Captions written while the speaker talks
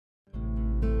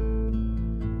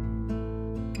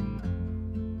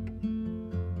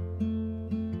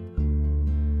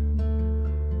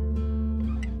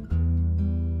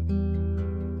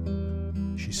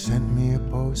She sent me a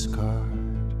postcard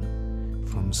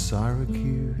from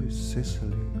Syracuse,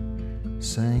 Sicily,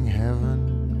 saying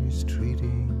heaven is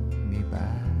treating me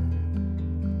bad.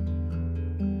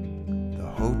 The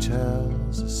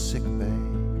hotel's a sick bay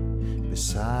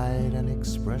beside an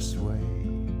expressway.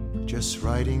 Just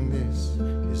writing this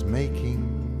is making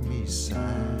me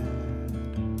sad.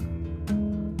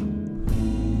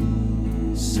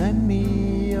 Send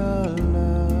me your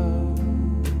love,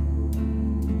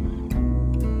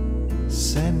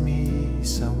 send me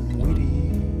some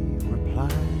witty reply,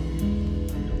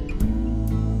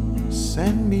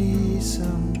 send me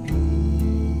some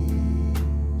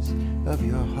piece of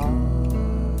your heart.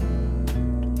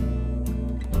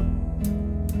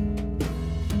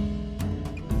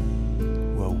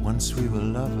 Well, once we were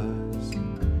lovers,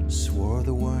 swore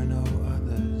there were no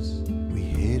others. We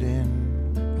hid in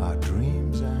our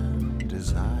dreams and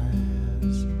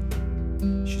desires.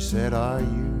 She said, are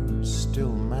you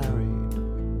still married?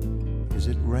 Is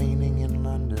it raining in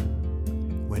London?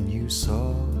 When you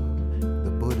saw the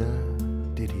Buddha,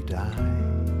 did he die?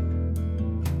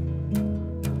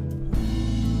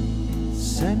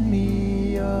 Send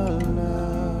me your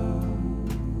love,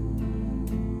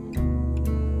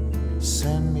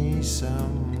 send me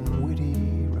some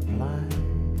witty reply,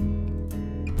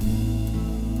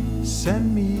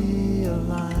 send me a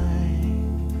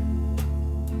line,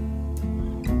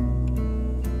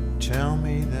 tell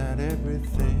me that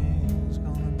everything's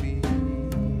gonna be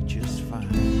just fine.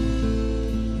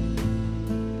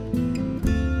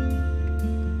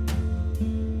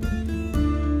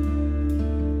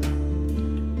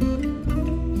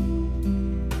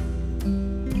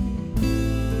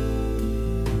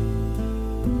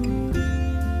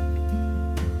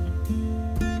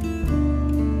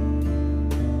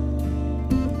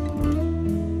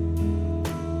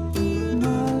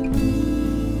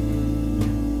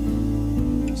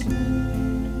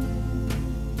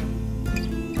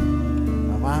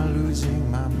 Am I losing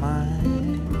my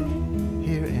mind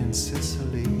here in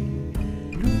Sicily?